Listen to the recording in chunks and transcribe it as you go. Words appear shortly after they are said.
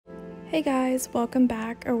Hey guys, welcome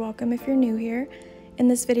back, or welcome if you're new here. In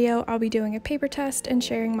this video, I'll be doing a paper test and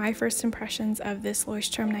sharing my first impressions of this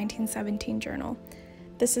Leuchtturm1917 journal.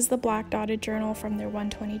 This is the black dotted journal from their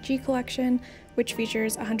 120G collection, which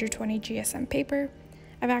features 120 GSM paper.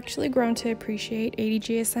 I've actually grown to appreciate 80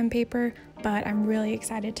 GSM paper, but I'm really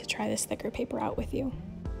excited to try this thicker paper out with you.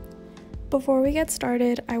 Before we get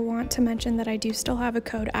started, I want to mention that I do still have a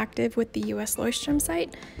code active with the US Leuchtturm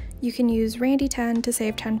site. You can use Randy10 to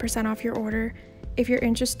save 10% off your order. If you're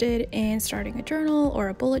interested in starting a journal or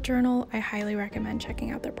a bullet journal, I highly recommend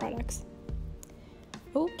checking out their products.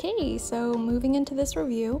 Okay, so moving into this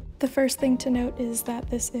review, the first thing to note is that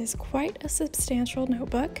this is quite a substantial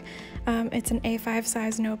notebook. It's an A5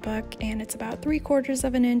 size notebook and it's about 3/4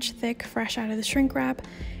 of an inch thick, fresh out of the shrink wrap.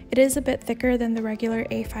 It is a bit thicker than the regular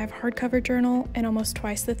A5 hardcover journal and almost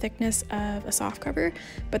twice the thickness of a softcover,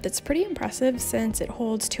 but that's pretty impressive since it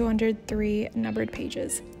holds 203 numbered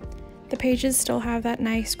pages. The pages still have that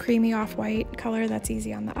nice creamy off-white color that's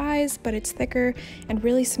easy on the eyes, but it's thicker and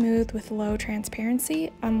really smooth with low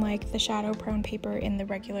transparency, unlike the shadow-prone paper in the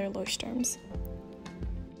regular Leuchtturms.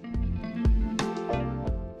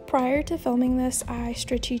 Prior to filming this, I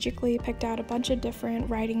strategically picked out a bunch of different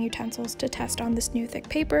writing utensils to test on this new thick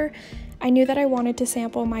paper. I knew that I wanted to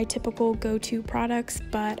sample my typical go-to products,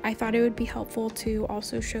 but I thought it would be helpful to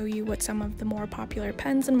also show you what some of the more popular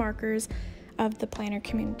pens and markers of the planner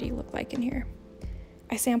community look like in here.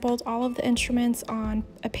 I sampled all of the instruments on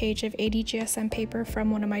a page of 80 GSM paper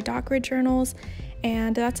from one of my dot grid journals,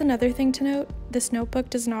 and that's another thing to note. This notebook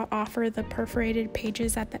does not offer the perforated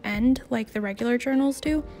pages at the end like the regular journals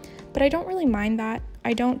do, but I don't really mind that.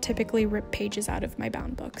 I don't typically rip pages out of my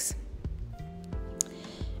bound books.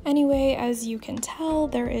 Anyway, as you can tell,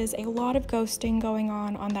 there is a lot of ghosting going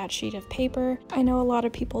on that sheet of paper. I know a lot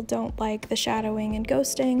of people don't like the shadowing and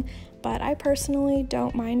ghosting, but I personally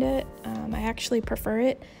don't mind it. I actually prefer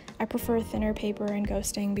it. I prefer thinner paper and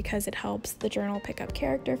ghosting because it helps the journal pick up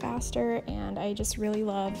character faster, and I just really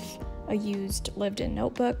love a used lived-in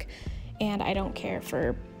notebook, and I don't care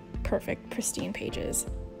for perfect, pristine pages.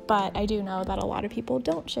 But I do know that a lot of people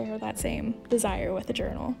don't share that same desire with a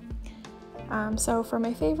journal. So for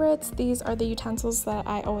my favorites, these are the utensils that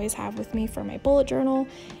I always have with me for my bullet journal,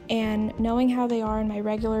 and knowing how they are in my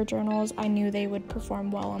regular journals, I knew they would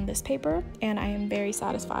perform well on this paper, and I am very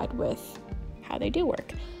satisfied with how they do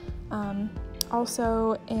work.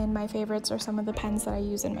 Also in my favorites are some of the pens that I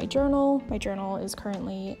use in my journal. My journal is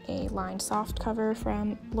currently a lined soft cover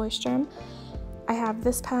from Leuchtturm. I have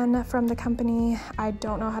this pen from the company. I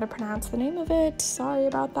don't know how to pronounce the name of it, sorry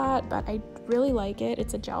about that, but I really like it.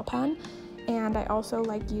 It's a gel pen. And I also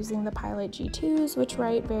like using the Pilot G2s, which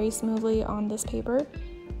write very smoothly on this paper.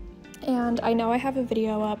 And I know I have a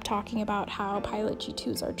video up talking about how Pilot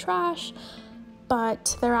G2s are trash,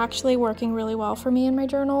 but they're actually working really well for me in my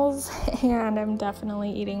journals, and I'm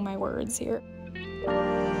definitely eating my words here.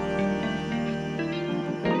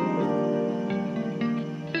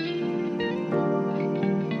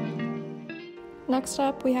 Next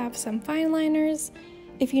up, we have some fine liners.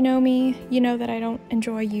 If you know me, you know that I don't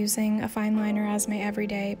enjoy using a fine liner as my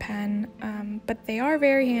everyday pen, but they are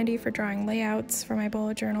very handy for drawing layouts for my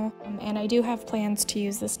bullet journal, and I do have plans to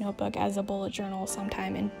use this notebook as a bullet journal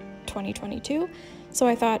sometime in 2022, so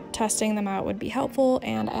I thought testing them out would be helpful,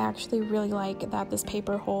 and I actually really like that this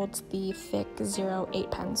paper holds the thick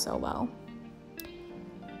 08 pen so well.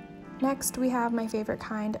 Next, we have my favorite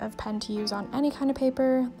kind of pen to use on any kind of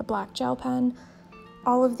paper, the black gel pen.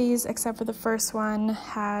 All of these, except for the first one,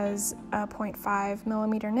 has a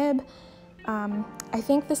 0.5mm nib. I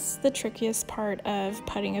think this is the trickiest part of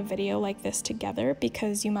putting a video like this together,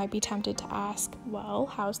 because you might be tempted to ask, well,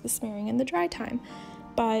 how's the smearing and the dry time?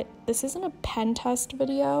 But this isn't a pen test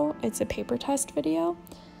video, it's a paper test video.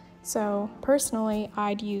 So personally,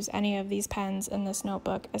 I'd use any of these pens in this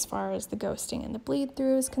notebook as far as the ghosting and the bleed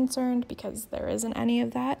through is concerned, because there isn't any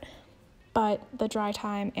of that. But the dry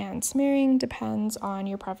time and smearing depends on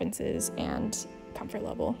your preferences and comfort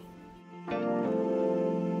level.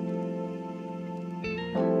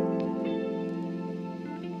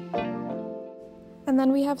 And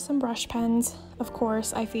then we have some brush pens. Of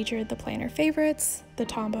course, I featured the planner favorites, the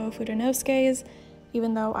Tombow Fudenosuke's,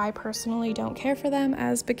 even though I personally don't care for them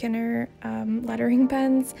as beginner lettering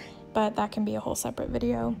pens, but that can be a whole separate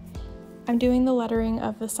video. I'm doing the lettering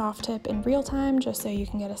of the soft tip in real time just so you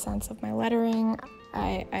can get a sense of my lettering.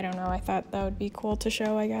 I don't know, I thought that would be cool to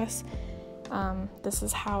show, I guess. This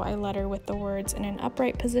is how I letter with the words in an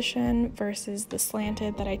upright position versus the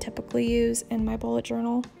slanted that I typically use in my bullet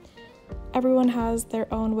journal. Everyone has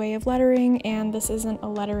their own way of lettering, and this isn't a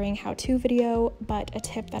lettering how-to video, but a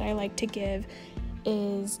tip that I like to give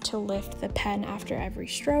is to lift the pen after every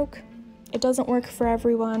stroke. It doesn't work for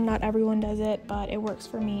everyone, not everyone does it, but it works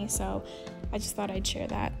for me, so I just thought I'd share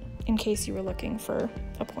that in case you were looking for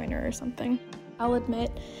a pointer or something. I'll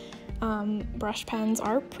admit, brush pens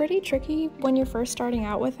are pretty tricky when you're first starting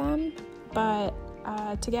out with them, but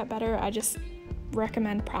to get better, I just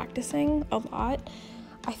recommend practicing a lot.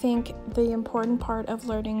 I think the important part of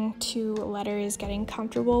learning to letter is getting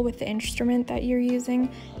comfortable with the instrument that you're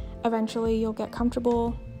using. Eventually you'll get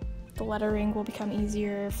comfortable, the lettering will become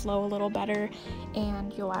easier, flow a little better,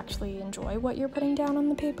 and you'll actually enjoy what you're putting down on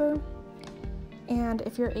the paper. And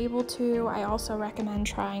if you're able to, I also recommend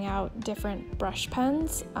trying out different brush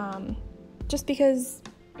pens, just because,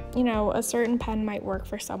 you know, a certain pen might work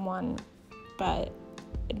for someone, but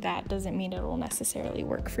that doesn't mean it'll necessarily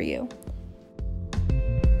work for you.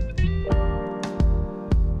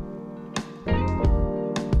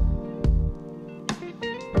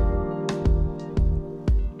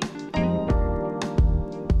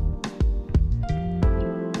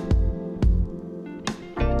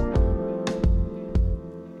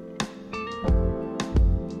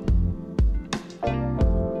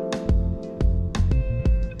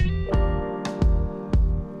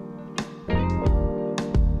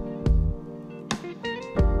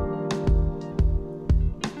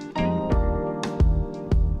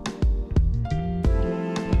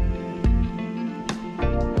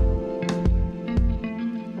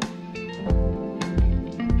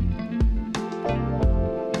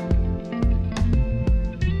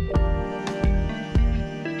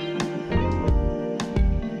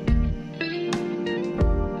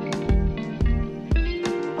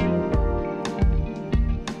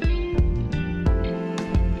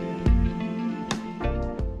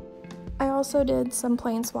 I also did some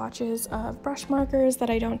plain swatches of brush markers that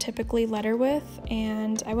I don't typically letter with,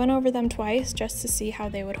 and I went over them twice just to see how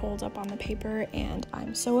they would hold up on the paper, and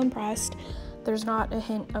I'm so impressed. There's not a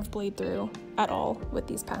hint of bleed through at all with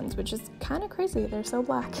these pens, which is kind of crazy. They're so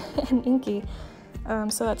black and inky,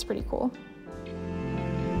 so that's pretty cool.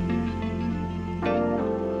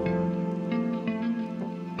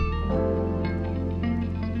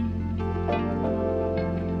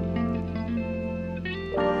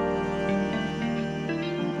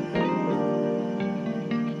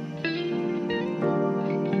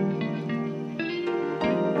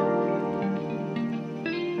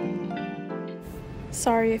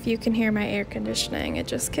 Sorry if you can hear my air conditioning, it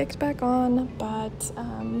just kicked back on, but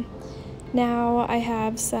now I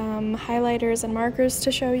have some highlighters and markers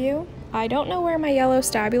to show you. I don't know where my yellow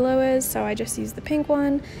Stabilo is, so I just used the pink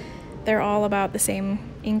one. They're all about the same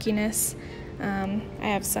inkiness. I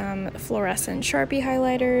have some fluorescent Sharpie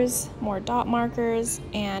highlighters, more dot markers,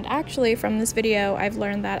 and actually from this video I've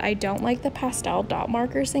learned that I don't like the pastel dot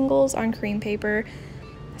marker singles on cream paper.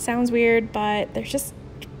 Sounds weird, but they're just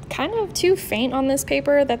kind of too faint on this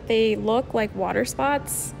paper that they look like water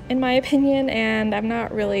spots in my opinion, and I'm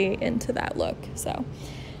not really into that look, so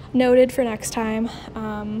noted for next time.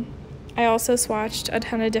 I also swatched a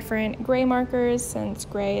ton of different gray markers since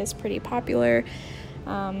gray is pretty popular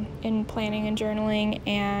in planning and journaling,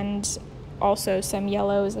 and also some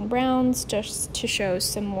yellows and browns just to show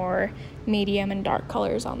some more medium and dark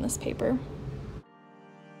colors on this paper.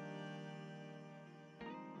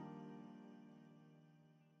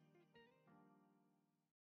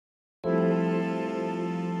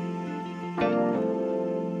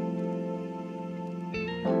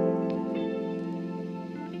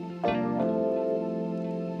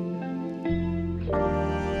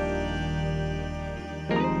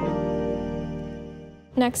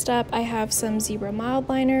 Next up, I have some zebra mild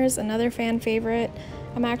liners, another fan favorite.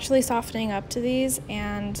 I'm actually softening up to these,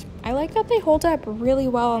 and I like that they hold up really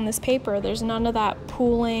well on this paper. There's none of that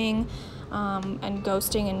pooling and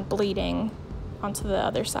ghosting and bleeding onto the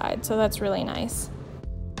other side, so that's really nice.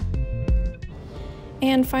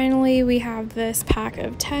 And finally, we have this pack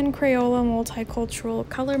of 10 Crayola multicultural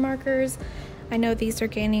color markers. I know these are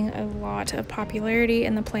gaining a lot of popularity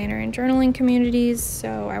in the planner and journaling communities,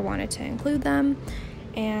 so I wanted to include them.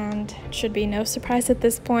 And it should be no surprise at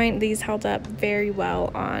this point, these held up very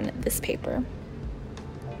well on this paper.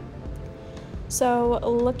 So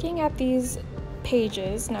looking at these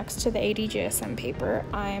pages next to the ADGSM paper,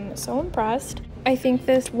 I'm so impressed. I think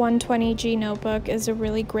this 120G notebook is a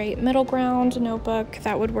really great middle ground notebook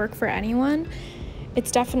that would work for anyone.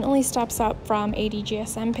 It's definitely steps up from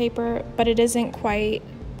ADGSM paper, but it isn't quite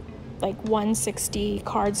like 160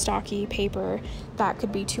 cardstocky paper that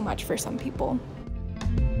could be too much for some people.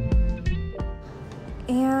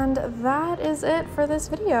 And that is it for this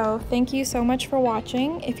video. Thank you so much for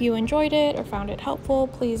watching. If you enjoyed it or found it helpful,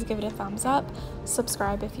 please give it a thumbs up,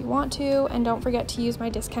 subscribe if you want to, and don't forget to use my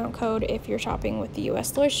discount code if you're shopping with the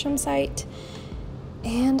US Leuchtturm site.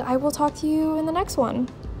 And I will talk to you in the next one.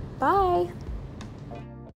 Bye!